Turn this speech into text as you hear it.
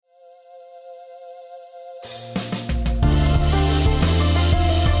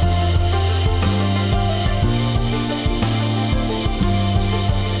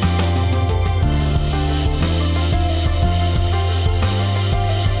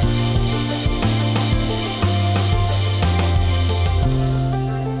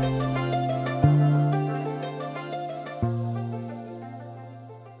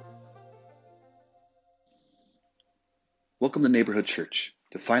Welcome to Neighborhood Church.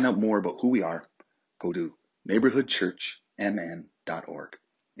 To find out more about who we are, go to neighborhoodchurchmn.org.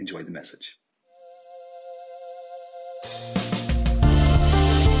 Enjoy the message.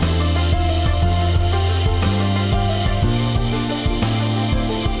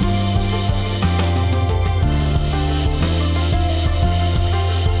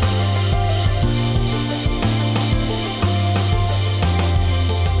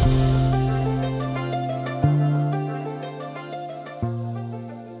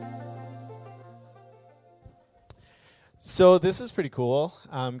 So this is pretty cool.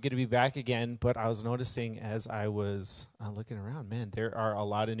 I'm going to be back again, but I was noticing as I was looking around, man, there are a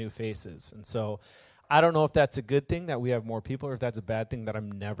lot of new faces. And so I don't know if that's a good thing that we have more people or if that's a bad thing that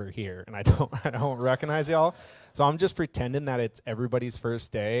I'm never here and I don't recognize y'all. So I'm just pretending that it's everybody's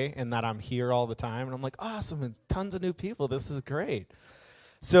first day and that I'm here all the time. And I'm like, awesome, it's tons of new people. This is great.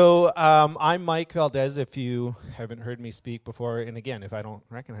 So I'm Mike Valdez, if you haven't heard me speak before. And again, if I don't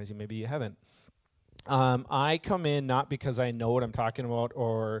recognize you, maybe you haven't. I come in not because I know what I'm talking about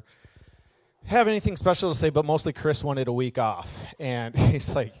or have anything special to say, but mostly Chris wanted a week off. And he's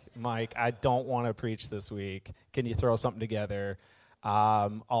like, Mike, I don't want to preach this week. Can you throw something together?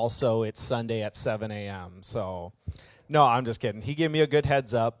 Also, it's Sunday at 7 a.m. So, no, I'm just kidding. He gave me a good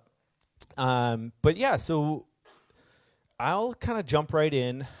heads up. But yeah, so I'll kind of jump right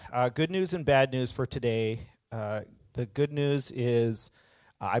in. Good news and bad news for today. The good news is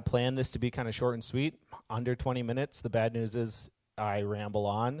I plan this to be kind of short and sweet, under 20 minutes. The bad news is I ramble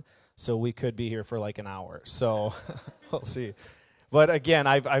on, so we could be here for like an hour. So we'll see. But again,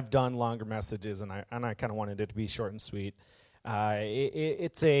 I've done longer messages, and I kind of wanted it to be short and sweet.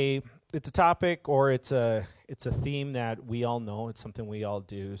 It's a topic or it's a theme that we all know. It's something we all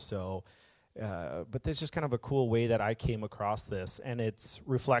do. So, but there's just kind of a cool way that I came across this, and it's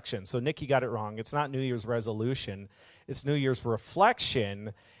reflection. So Nikki got it wrong. It's not New Year's resolution. It's New Year's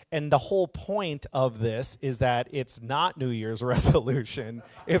reflection, and the whole point of this is that it's not New Year's resolution.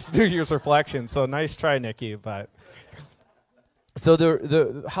 It's New Year's reflection. So nice try, Nikki. But so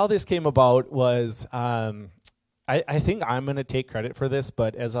the how this came about was I think I'm going to take credit for this,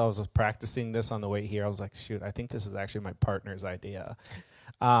 but as I was practicing this on the way here, I was like, shoot, I think this is actually my partner's idea.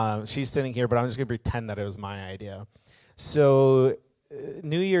 She's sitting here, but I'm just going to pretend that it was my idea. So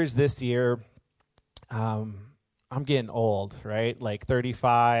New Year's this year, I'm getting old, right? Like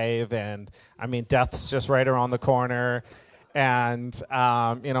 35, and I mean, death's just right around the corner. And,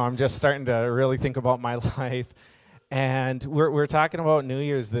 I'm just starting to really think about my life. And we're talking about New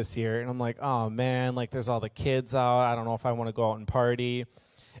Year's this year, and I'm like, oh, man, like there's all the kids out. I don't know if I want to go out and party.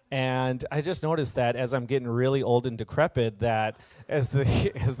 And I just noticed that as I'm getting really old and decrepit, that as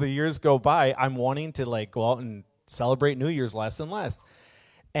the years go by, I'm wanting to like go out and celebrate New Year's less and less.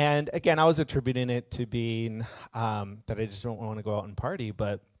 And again, I was attributing it to being that I just don't want to go out and party.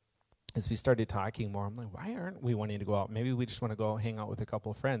 But as we started talking more, I'm like, why aren't we wanting to go out? Maybe we just want to go hang out with a couple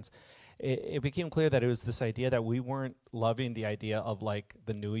of friends. It became clear that it was this idea that we weren't loving the idea of like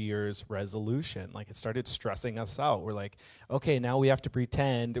the New Year's resolution. Like it started stressing us out. We're like, okay, now we have to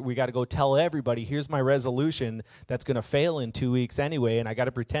pretend. We got to go tell everybody, here's my resolution that's going to fail in 2 weeks anyway, and I got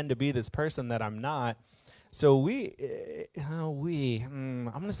to pretend to be this person that I'm not. So I'm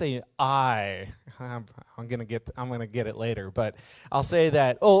gonna say I'm gonna get it later, but I'll say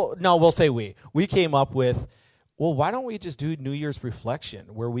that. Oh no, we'll say we came up with, well, why don't we just do New Year's reflection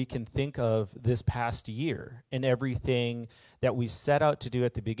where we can think of this past year and everything that we set out to do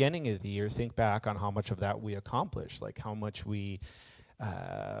at the beginning of the year. Think back on how much of that we accomplished, like how much we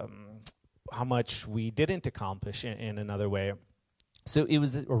didn't accomplish in another way. So it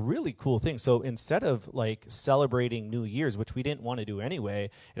was a really cool thing. So instead of like celebrating New Year's, which we didn't want to do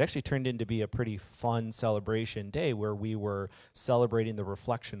anyway, it actually turned into be a pretty fun celebration day where we were celebrating the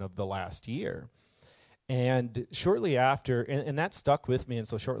reflection of the last year. And shortly after, and that stuck with me, and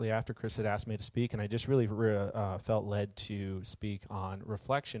so shortly after Chris had asked me to speak, and I just really felt led to speak on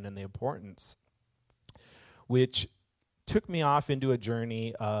reflection and the importance, which took me off into a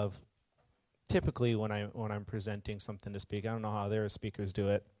journey of typically when I'm presenting something to speak, I don't know how other speakers do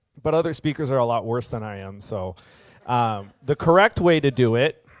it, but other speakers are a lot worse than I am. So the correct way to do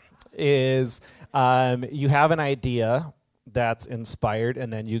it is you have an idea that's inspired,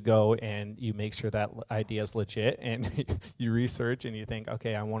 and then you go and you make sure that idea is legit, and you research and you think,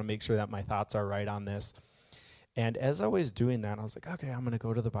 okay, I want to make sure that my thoughts are right on this. And as I was doing that, I was like, okay, I'm going to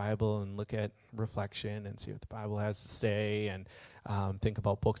go to the Bible and look at reflection and see what the Bible has to say and think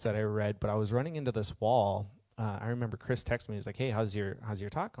about books that I read. But I was running into this wall I remember Chris texted me. He's like, "Hey, how's your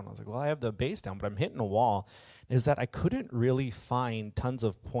talk going?" I was like, "Well, I have the bass down, but I'm hitting a wall." Is that I couldn't really find tons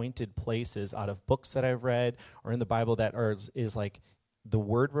of pointed places out of books that I've read or in the Bible that is like the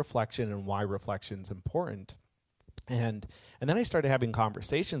word reflection and why reflection is important. And then I started having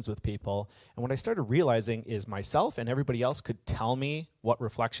conversations with people, and what I started realizing is myself and everybody else could tell me what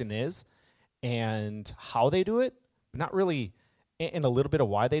reflection is and how they do it, but not really, and a little bit of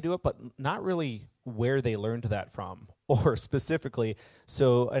why they do it, but not really where they learned that from, or specifically.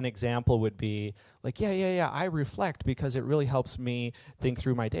 So an example would be like, yeah, I reflect because it really helps me think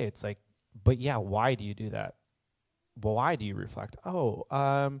through my day. It's like, but yeah, why do you do that? Well, why do you reflect?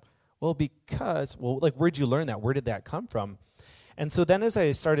 Well, because, like, where'd you learn that? Where did that come from? And so then as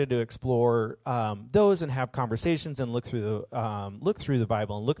I started to explore those and have conversations and look through the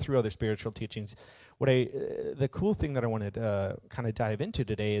Bible and look through other spiritual teachings, the cool thing that I wanted to kind of dive into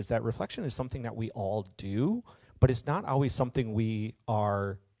today is that reflection is something that we all do, but it's not always something we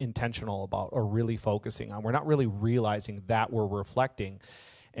are intentional about or really focusing on. We're not really realizing that we're reflecting.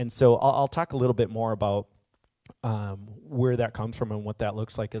 And so I'll talk a little bit more about where that comes from and what that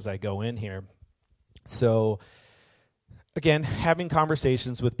looks like as I go in here. So again, having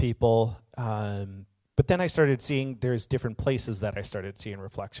conversations with people, but then I started seeing there's different places that I started seeing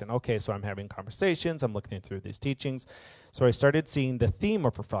reflection. Okay, so I'm having conversations, I'm looking through these teachings. So I started seeing the theme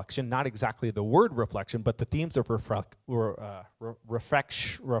of reflection, not exactly the word reflection, but the themes of reflection,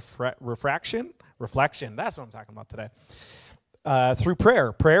 that's what I'm talking about today. Through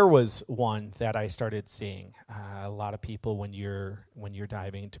prayer. Prayer was one that I started seeing. A lot of people, when you're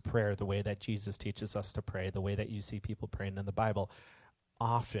diving into prayer, the way that Jesus teaches us to pray, the way that you see people praying in the Bible,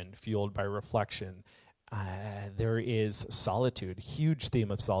 often fueled by reflection. There is solitude, huge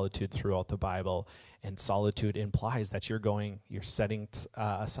theme of solitude throughout the Bible, and solitude implies that you're setting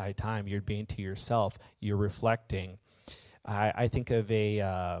aside time, you're being to yourself, you're reflecting. I think of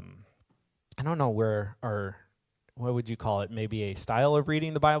I don't know where our, what would you call it? Maybe a style of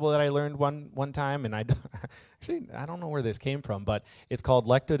reading the Bible that I learned one time, and I don't know where this came from, but it's called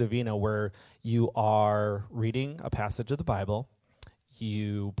Lectio Divina, where you are reading a passage of the Bible,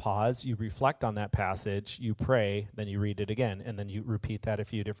 you pause, you reflect on that passage, you pray, then you read it again, and then you repeat that a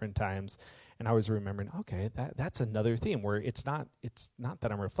few different times. And I was remembering, okay, that's another theme where it's not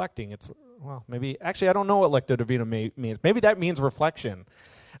that I'm reflecting. It's, well, maybe actually I don't know what Lectio Divina means. Maybe that means reflection.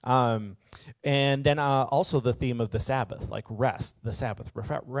 And then also the theme of the Sabbath, like rest, the Sabbath,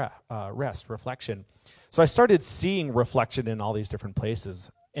 rest, reflection. So I started seeing reflection in all these different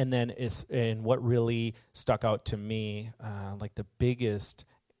places. And then what really stuck out to me, like the biggest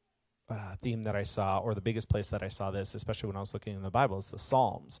theme that I saw, or the biggest place that I saw this, especially when I was looking in the Bible, is the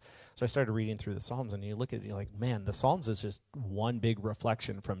Psalms. So I started reading through the Psalms, and you look at it, you're like, man, the Psalms is just one big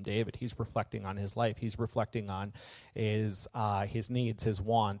reflection from David. He's reflecting on his life. He's reflecting on his needs, his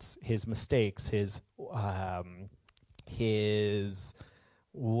wants, his mistakes, his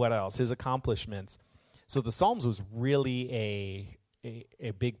what else? His accomplishments. So the Psalms was really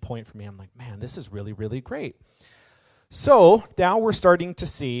a big point for me. I'm like, man, this is really, really great. So now we're starting to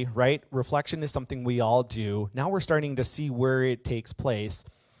see, right, reflection is something we all do. Now we're starting to see where it takes place.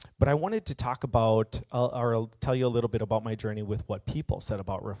 But I wanted to talk about, or I'll tell you a little bit about my journey with what people said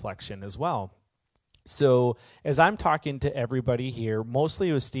about reflection as well. So as I'm talking to everybody here,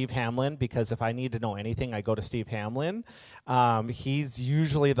 mostly it was Steve Hamlin, because if I need to know anything, I go to Steve Hamlin. He's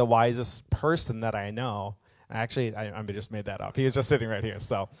usually the wisest person that I know. Actually, I just made that up. He was just sitting right here.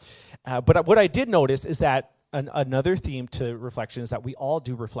 So, but what I did notice is that another theme to reflection is that we all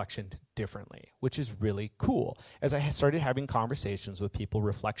do reflection differently, which is really cool. As I started having conversations with people,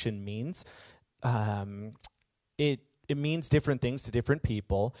 reflection means it means different things to different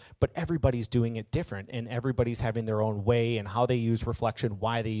people, but everybody's doing it different, and everybody's having their own way and how they use reflection,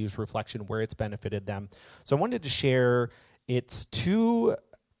 why they use reflection, where it's benefited them. So I wanted to share it's two,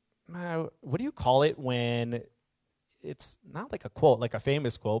 what do you call it when it's not like a quote, like a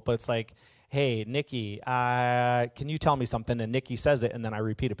famous quote, but it's like, hey, Nikki, can you tell me something? And Nikki says it, and then I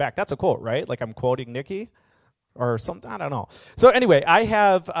repeat it back. That's a quote, right? Like I'm quoting Nikki or something. I don't know. So anyway, I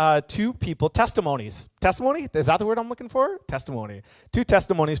have two people, testimonies. Testimony? Is that the word I'm looking for? Testimony. Two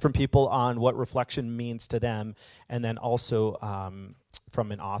testimonies from people on what reflection means to them, and then also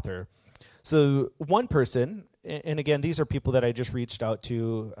from an author. So one person, and again, these are people that I just reached out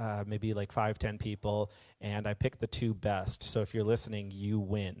to, maybe like 5-10 people, and I picked the two best. So if you're listening, you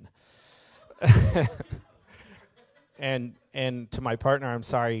win. And to my partner, I'm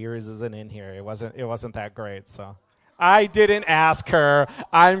sorry, yours isn't in here. It wasn't that great. So I didn't ask her.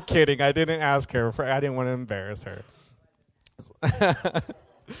 I'm kidding. I didn't ask her. I didn't want to embarrass her.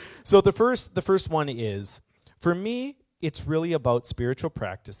 So the first one is, For me, it's really about spiritual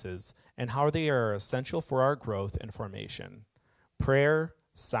practices and how they are essential for our growth and formation. Prayer,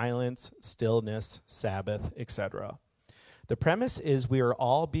 silence, stillness, Sabbath, etc. The premise is we are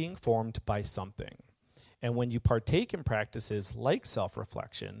all being formed by something. And when you partake in practices like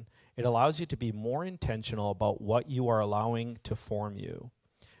self-reflection, it allows you to be more intentional about what you are allowing to form you.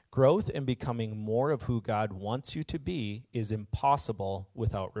 Growth and becoming more of who God wants you to be is impossible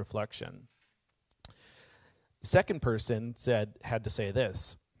without reflection. Second person had to say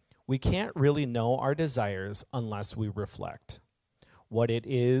this: we can't really know our desires unless we reflect. What it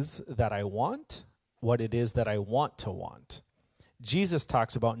is that I want, what it is that I want to want. Jesus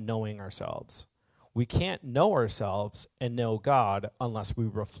talks about knowing ourselves. We can't know ourselves and know God unless we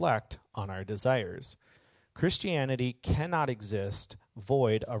reflect on our desires. Christianity cannot exist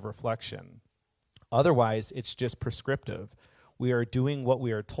void of reflection. Otherwise, it's just prescriptive. We are doing what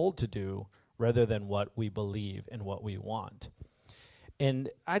we are told to do rather than what we believe and what we want. And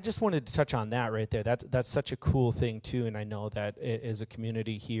I just wanted to touch on that right there. That's such a cool thing too. And I know that as a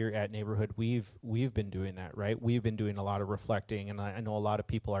community here at Neighborhood, we've been doing that, right? We've been doing a lot of reflecting, and I know a lot of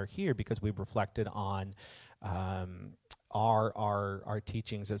people are here because we've reflected on our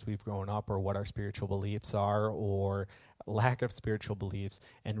teachings as we've grown up, or what our spiritual beliefs are, or lack of spiritual beliefs,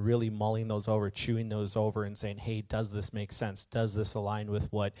 and really mulling those over, chewing those over, and saying, hey, does this make sense? Does this align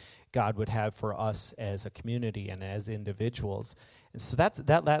with what God would have for us as a community and as individuals? And so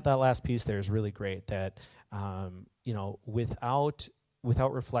that last piece there is really great, that without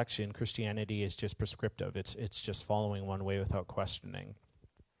reflection, Christianity is just prescriptive. It's just following one way without questioning.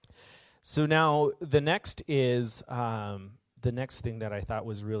 So now the next is the next thing that I thought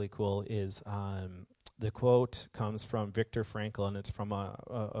was really cool is the quote comes from Viktor Frankl, and it's from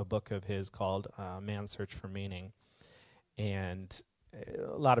a book of his called Man's Search for Meaning. And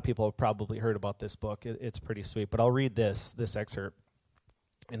a lot of people have probably heard about this book. It's pretty sweet, but I'll read this excerpt.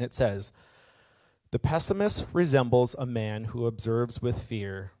 And it says, "The pessimist resembles a man who observes with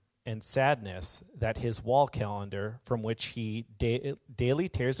fear and sadness that his wall calendar, from which he daily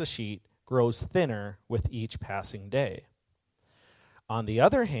tears a sheet, grows thinner with each passing day. On the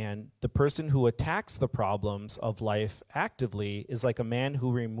other hand, the person who attacks the problems of life actively is like a man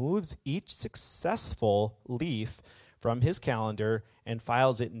who removes each successful leaf from his calendar and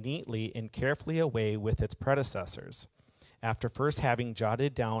files it neatly and carefully away with its predecessors, after first having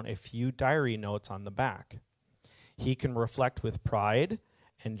jotted down a few diary notes on the back. He can reflect with pride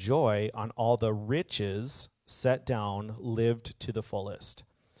and joy on all the riches set down, lived to the fullest.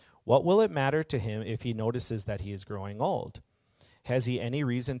 What will it matter to him if he notices that he is growing old? Has he any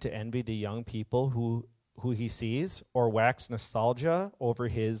reason to envy the young people who he sees, or wax nostalgia over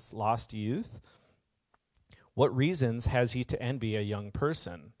his lost youth? What reasons has he to envy a young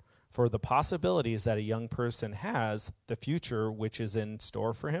person? For the possibilities that a young person has, the future which is in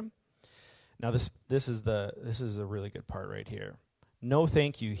store for him." Now this is a really good part right here. "No,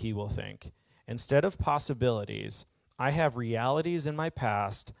 thank you," he will think. "Instead of possibilities, I have realities in my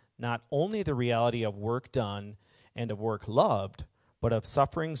past, not only the reality of work done and of work loved, but of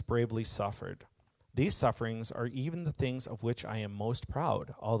sufferings bravely suffered. These sufferings are even the things of which I am most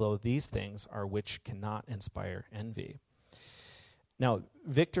proud, although these things are which cannot inspire envy." Now,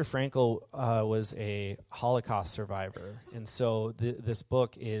 Viktor Frankl was a Holocaust survivor, and so this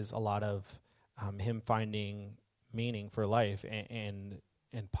book is a lot of him finding meaning for life and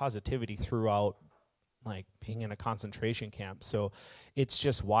positivity throughout, like being in a concentration camp. So it's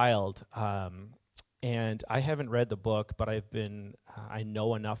just wild. And I haven't read the book, but I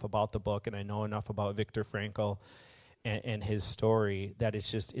know enough about the book, and I know enough about Viktor Frankl and his story that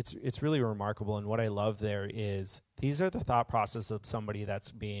it's really remarkable. And what I love there is these are the thought process of somebody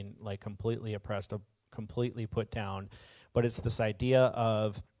that's being like completely oppressed, completely put down. But it's this idea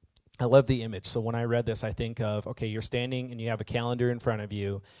of, I love the image. So when I read this, I think of, okay, you're standing and you have a calendar in front of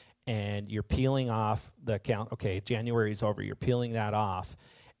you, and you're peeling off the calendar. Okay, January's over. You're peeling that off.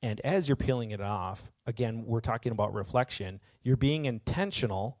 And as you're peeling it off, again, we're talking about reflection. You're being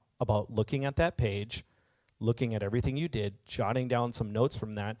intentional about looking at that page, looking at everything you did, jotting down some notes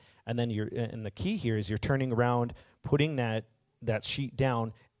from that, and then and the key here is you're turning around, putting that sheet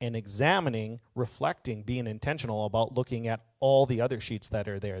down, and examining, reflecting, being intentional about looking at all the other sheets that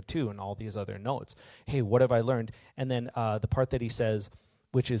are there too, and all these other notes. Hey, what have I learned? And then the part that he says,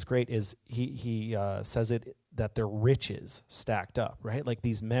 which is great, is he says it that they're riches stacked up, right? Like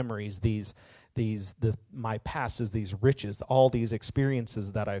these memories, my past is these riches, all these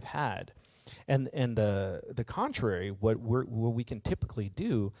experiences that I've had. And the contrary, what we can typically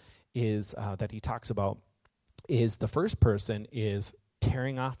do is that he talks about is the first person is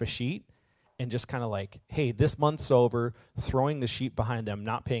tearing off a sheet and just kind of like, hey, this month's over, throwing the sheet behind them,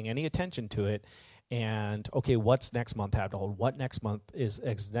 not paying any attention to it. And okay, what's next month have to hold? What next month is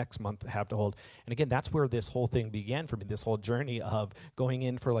next month have to hold? And again, that's where this whole thing began for me, this whole journey of going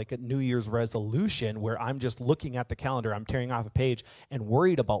in for like a New Year's resolution where I'm just looking at the calendar, I'm tearing off a page and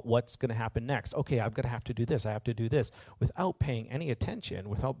worried about what's going to happen next. Okay, I'm going to have to do this, I have to do this, without paying any attention,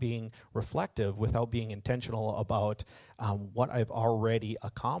 without being reflective, without being intentional about what I've already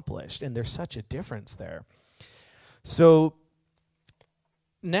accomplished. And there's such a difference there. So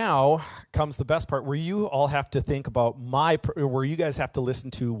now comes the best part where you all have to think about where you guys have to listen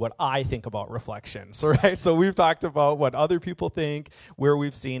to what I think about reflection. So, right? So we've talked about what other people think, where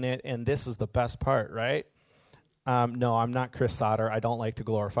we've seen it, and this is the best part, right? No, I'm not Chris Sauter. I don't like to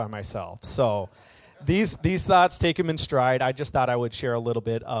glorify myself. So these thoughts, take them in stride. I just thought I would share a little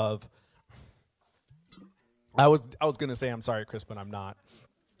bit of, I was going to say I'm sorry, Chris, but I'm not.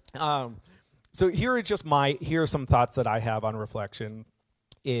 So here are some thoughts that I have on reflection.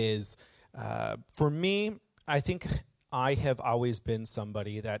 Is for me, I think I have always been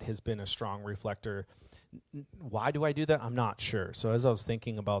somebody that has been a strong reflector. Why do I do that? I'm not sure. So as I was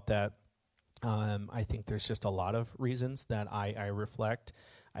thinking about that, I think there's just a lot of reasons that I reflect.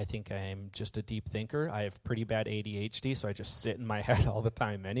 I think I'm just a deep thinker. I have pretty bad ADHD, so I just sit in my head all the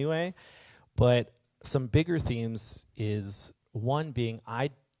time anyway. But some bigger themes is one being I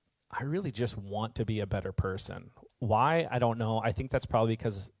really just want to be a better person. Why? I don't know. I think that's probably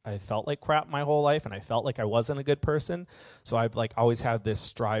because I felt like crap my whole life and I felt like I wasn't a good person. So I've like always had this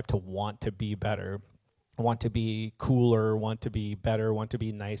strive to want to be better, want to be cooler, want to be better, want to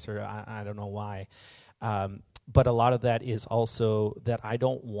be nicer. I don't know why. But a lot of that is also that I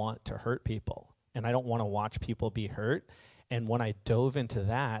don't want to hurt people and I don't want to watch people be hurt. And when I dove into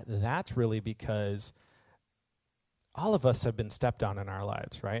that, that's really because all of us have been stepped on in our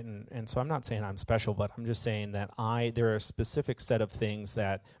lives, right? And so I'm not saying I'm special, but I'm just saying that there are a specific set of things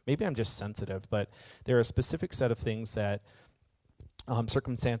that, maybe I'm just sensitive, but there are a specific set of things that,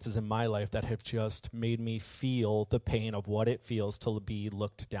 circumstances in my life that have just made me feel the pain of what it feels to be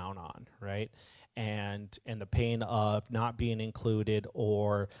looked down on, right? And the pain of not being included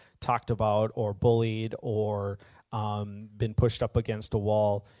or talked about or bullied or been pushed up against a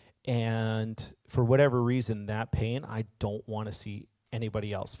wall. And for whatever reason, that pain, I don't want to see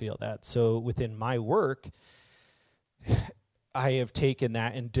anybody else feel that. So within my work, I have taken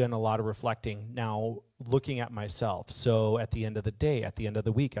that and done a lot of reflecting now, looking at myself. So at the end of the day, at the end of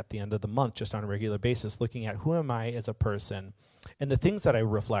the week, at the end of the month, just on a regular basis, looking at who am I as a person. And the things that I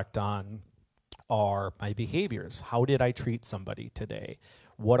reflect on are my behaviors. How did I treat somebody today?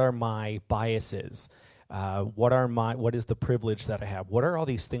 What are my biases? What is the privilege that I have? What are all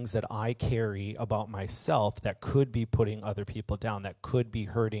these things that I carry about myself that could be putting other people down, that could be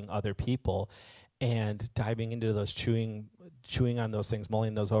hurting other people? And diving into those, chewing on those things,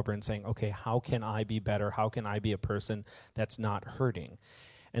 mulling those over and saying, okay, how can I be better? How can I be a person that's not hurting?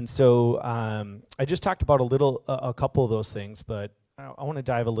 And so I just talked about a couple of those things, but I want to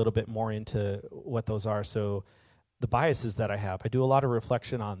dive a little bit more into what those are. So the biases that I have, I do a lot of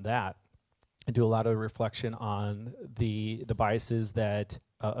reflection on that. I do a lot of reflection on the biases that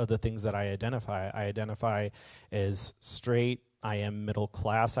of the things that I identify. I identify as straight. I am middle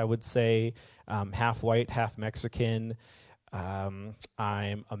class, I would say, half white, half Mexican. I'm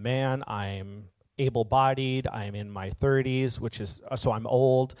a man. I'm able-bodied. I'm in my 30s, so I'm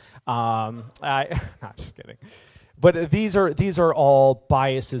old. Not just kidding. But these are all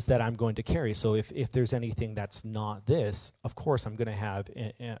biases that I'm going to carry. So if there's anything that's not this, of course I'm going to have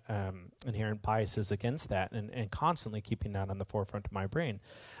inherent biases against that and constantly keeping that on the forefront of my brain.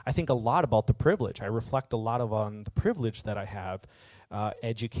 I think a lot about the privilege. I reflect a lot on the privilege that I have.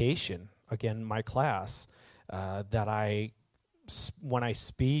 Education, again, my class, when I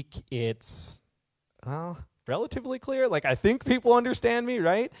speak, it's relatively clear. Like, I think people understand me,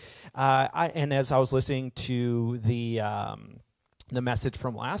 right? And as I was listening to the message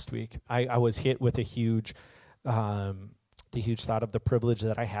from last week, I was hit with the huge thought of the privilege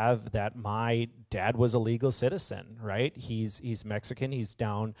that I have that my dad was a legal citizen, right? He's Mexican. He's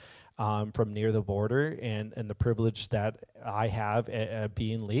down from near the border, and the privilege that I have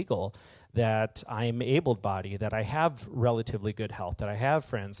being legal, that I'm able-bodied, that I have relatively good health, that I have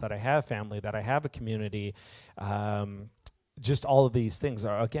friends, that I have family, that I have a community. Just all of these things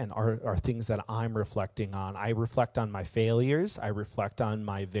are things that I'm reflecting on. I reflect on my failures. I reflect on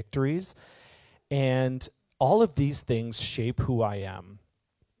my victories. And all of these things shape who I am.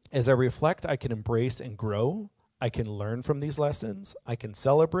 As I reflect, I can embrace and grow. I can learn from these lessons. I can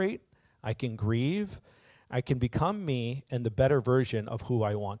celebrate. I can grieve. I can become me and the better version of who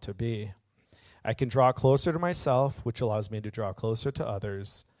I want to be. I can draw closer to myself, which allows me to draw closer to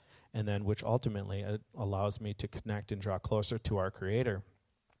others, and then which ultimately allows me to connect and draw closer to our Creator.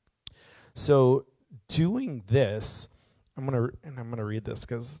 So doing this, I'm gonna read this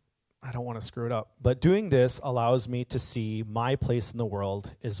because I don't want to screw it up. But doing this allows me to see my place in the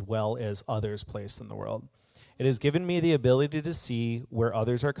world as well as others' place in the world. It has given me the ability to see where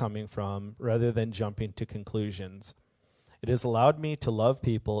others are coming from rather than jumping to conclusions. It has allowed me to love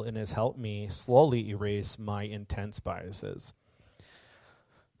people and has helped me slowly erase my intense biases.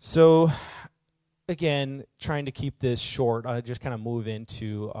 So, again, trying to keep this short, I just kind of move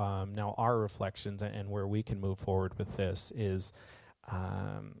into now our reflections and where we can move forward with this is,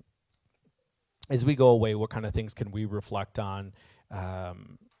 as we go away, what kind of things can we reflect on?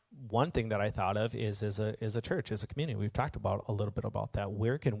 One thing that I thought of is as a church, as a community. We've talked about a little bit about that.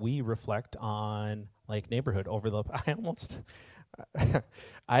 Where can we reflect on like neighborhood over the?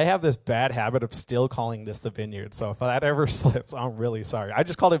 I have this bad habit of still calling this the Vineyard. So if that ever slips, I'm really sorry. I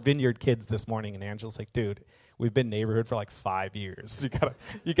just called it Vineyard Kids this morning, and Angela's like, "Dude, we've been neighborhood for like 5 years.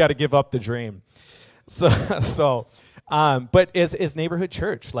 You gotta give up the dream." But as neighborhood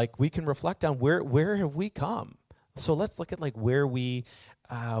church, like we can reflect on where have we come. So let's look at like where we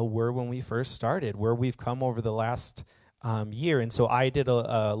were when we first started, where we've come over the last year. And so I did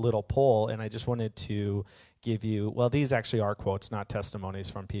a little poll, and I just wanted to give you, well, these actually are quotes, not testimonies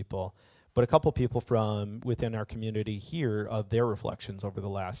from people, but a couple people from within our community here of their reflections over the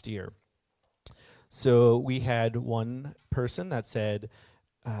last year. So we had one person that said,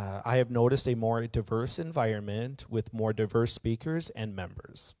 I have noticed a more diverse environment with more diverse speakers and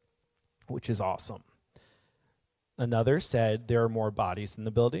members, which is awesome. Another said there are more bodies in the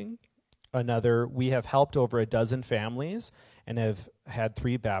building. Another, we have helped over a dozen families and have had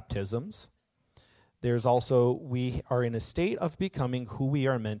 3 baptisms. There's also, we are in a state of becoming who we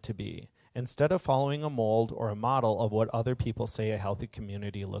are meant to be, instead of following a mold or a model of what other people say a healthy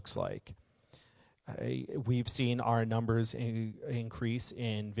community looks like. We've seen our numbers increase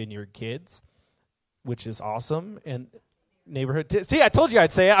in Vineyard Kids, which is awesome. And neighborhood, see, I told you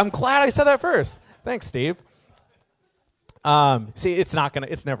I'd say it. I'm glad I said that first. Thanks, Steve. See, it's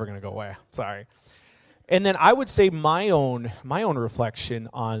never gonna go away. Sorry. And then I would say my own reflection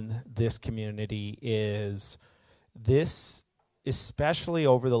on this community is this, especially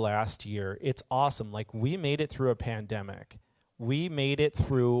over the last year, it's awesome. Like we made it through a pandemic. We made it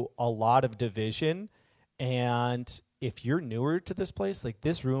through a lot of division. And if you're newer to this place, like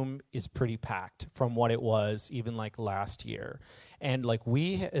this room is pretty packed from what it was even like last year. And like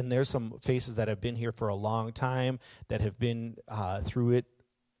and there's some faces that have been here for a long time that have been through it,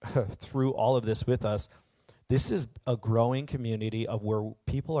 through all of this with us. This is a growing community of where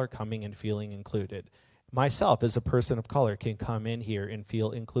people are coming and feeling included. Myself, as a person of color, can come in here and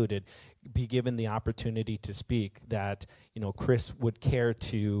feel included, be given the opportunity to speak, that, Chris would care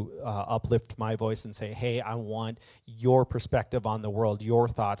to uplift my voice and say, hey, I want your perspective on the world, your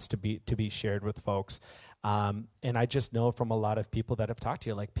thoughts to be shared with folks. And I just know from a lot of people that have talked to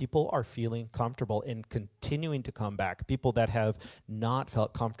you, like people are feeling comfortable in continuing to come back. People that have not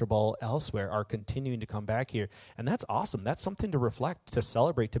felt comfortable elsewhere are continuing to come back here. And that's awesome. That's something to reflect, to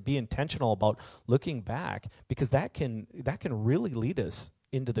celebrate, to be intentional about looking back, because that can really lead us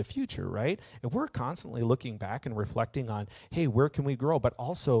into the future, right? If we're constantly looking back and reflecting on, hey, where can we grow, but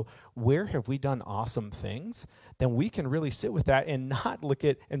also where have we done awesome things, then we can really sit with that and not look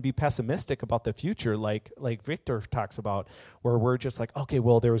at and be pessimistic about the future, like Victor talks about, where we're just like, okay,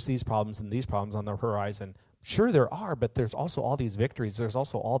 well, there was these problems and these problems on the horizon. Sure, there are, but there's also all these victories. There's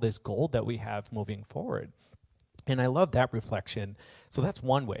also all this gold that we have moving forward. And I love that reflection. So that's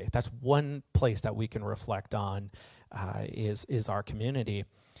one way. That's one place that we can reflect on is our community.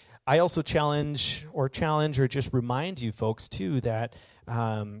 I also challenge or just remind you folks too that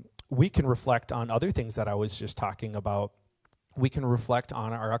we can reflect on other things that I was just talking about. We can reflect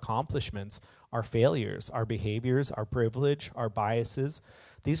on our accomplishments, our failures, our behaviors, our privilege, our biases.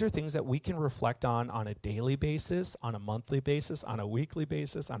 These are things that we can reflect on a daily basis, on a monthly basis, on a weekly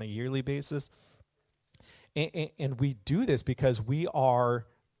basis, on a yearly basis. And we do this because we are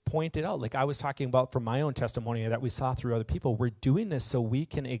pointed out, like I was talking about from my own testimony that we saw through other people. We're doing this so we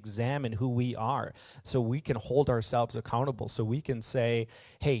can examine who we are, so we can hold ourselves accountable, so we can say,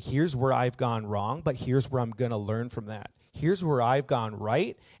 hey, here's where I've gone wrong, but here's where I'm going to learn from that. Here's where I've gone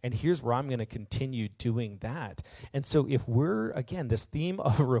right, and here's where I'm going to continue doing that. And so if we're, again, this theme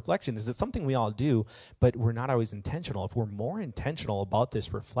of reflection is it's something we all do, but we're not always intentional. If we're more intentional about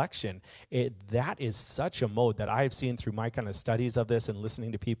this reflection, that is such a mode that I've seen through my kind of studies of this and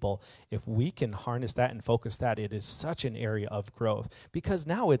listening to people. If we can harness that and focus that, it is such an area of growth, because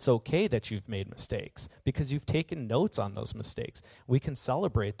now it's okay that you've made mistakes because you've taken notes on those mistakes. We can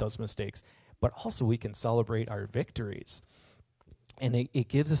celebrate those mistakes, but also we can celebrate our victories. And it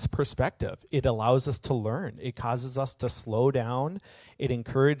gives us perspective. It allows us to learn. It causes us to slow down. It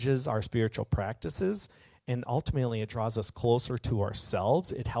encourages our spiritual practices. And ultimately, it draws us closer to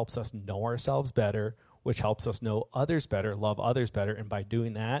ourselves. It helps us know ourselves better, which helps us know others better, love others better. And by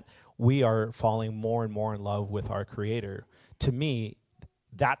doing that, we are falling more and more in love with our Creator. To me,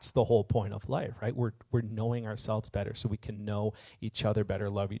 that's the whole point of life, right? We're knowing ourselves better so we can know each other better,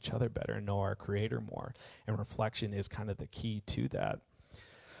 love each other better, and know our Creator more. And reflection is kind of the key to that.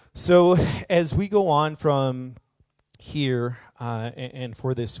 So as we go on from here and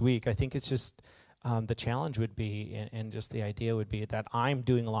for this week, I think it's just the challenge would be, and just the idea would be that I'm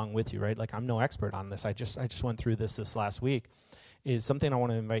doing along with you, right? Like, I'm no expert on this. I just went through this last week. Is something I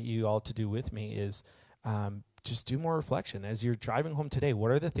want to invite you all to do with me is just do more reflection. As you're driving home today,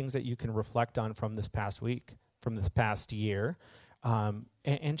 what are the things that you can reflect on from this past week, from this past year? And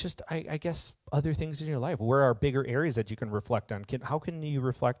just, I guess, other things in your life. Where are bigger areas that you can reflect on? How can you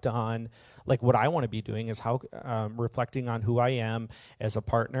reflect on, like, what I want to be doing is reflecting on who I am as a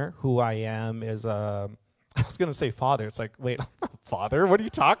partner, who I am as a, I was going to say father. It's like, wait, father? What are you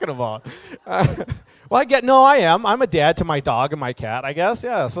talking about? I am. I'm a dad to my dog and my cat, I guess.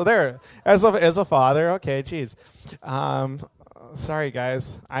 Yeah, so there. As a father, okay, geez. Sorry,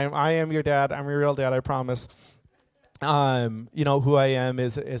 guys. I am your dad. I'm your real dad, I promise. Who I am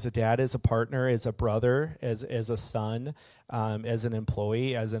as a dad, as a partner, as a brother, as a son, as an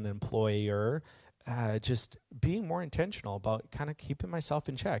employee, as an employer. Just being more intentional about kind of keeping myself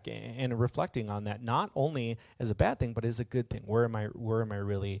in check and reflecting on that, not only as a bad thing, but as a good thing. Where am I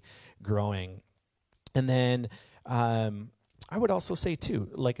really growing? And then I would also say too,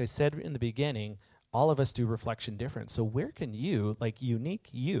 like I said in the beginning, all of us do reflection different. So where can you, like unique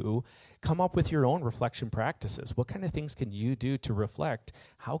you, come up with your own reflection practices? What kind of things can you do to reflect?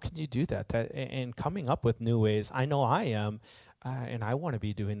 How can you do that? And coming up with new ways. I know I am. And I want to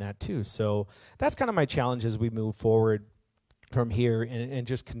be doing that too. So that's kind of my challenge as we move forward from here, and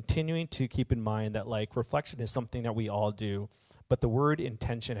just continuing to keep in mind that, like, reflection is something that we all do. But the word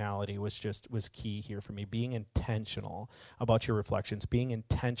intentionality was key here for me. Being intentional about your reflections, being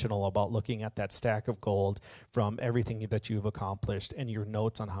intentional about looking at that stack of gold from everything that you've accomplished and your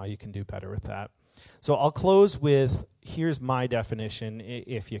notes on how you can do better with that. So I'll close with, here's my definition,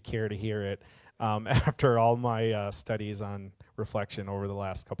 if you care to hear it. After all my studies on reflection over the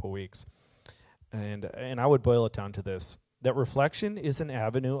last couple weeks. And I would boil it down to this, that reflection is an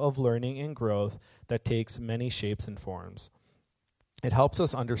avenue of learning and growth that takes many shapes and forms. It helps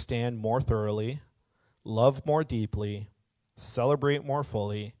us understand more thoroughly, love more deeply, celebrate more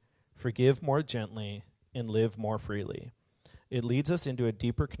fully, forgive more gently, and live more freely. It leads us into a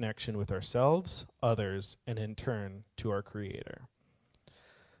deeper connection with ourselves, others, and in turn to our Creator.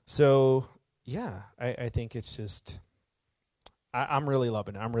 So, yeah, I think it's just, I'm really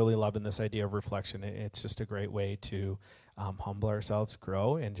loving it. I'm really loving this idea of reflection. It's just a great way to humble ourselves,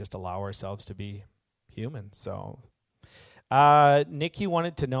 grow, and just allow ourselves to be human. So, Nikki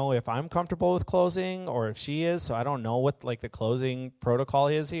wanted to know if I'm comfortable with closing or if she is. So I don't know what, like, the closing protocol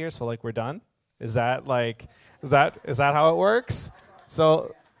is here. So, like, we're done? Is that how it works?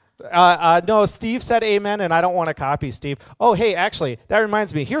 So, no, Steve said amen, and I don't want to copy Steve. Oh, hey, actually, that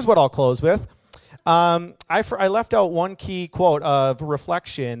reminds me. Here's what I'll close with. I left out one key quote of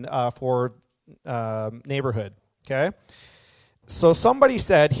reflection for neighborhood, okay? So somebody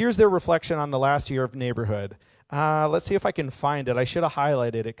said, here's their reflection on the last year of neighborhood. Let's see if I can find it. I should have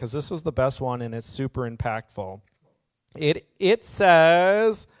highlighted it because this was the best one, and it's super impactful. It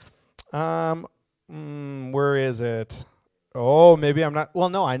says, where is it? Oh, maybe I'm not. Well,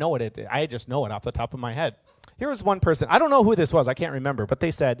 no, I know what it is. I just know it off the top of my head. Here was one person. I don't know who this was. I can't remember. But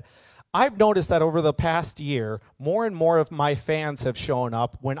they said, I've noticed that over the past year, more and more of my fans have shown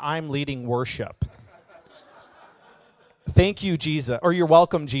up when I'm leading worship. Thank you, Jesus. Or you're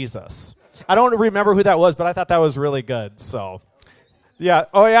welcome, Jesus. I don't remember who that was, but I thought that was really good. So, yeah.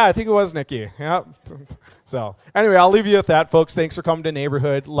 Oh, yeah, I think it was Nikki. Yeah. So, anyway, I'll leave you with that, folks. Thanks for coming to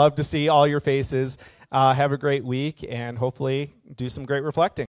Neighborhood. Love to see all your faces. Have a great week, and hopefully do some great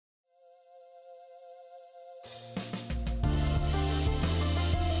reflecting.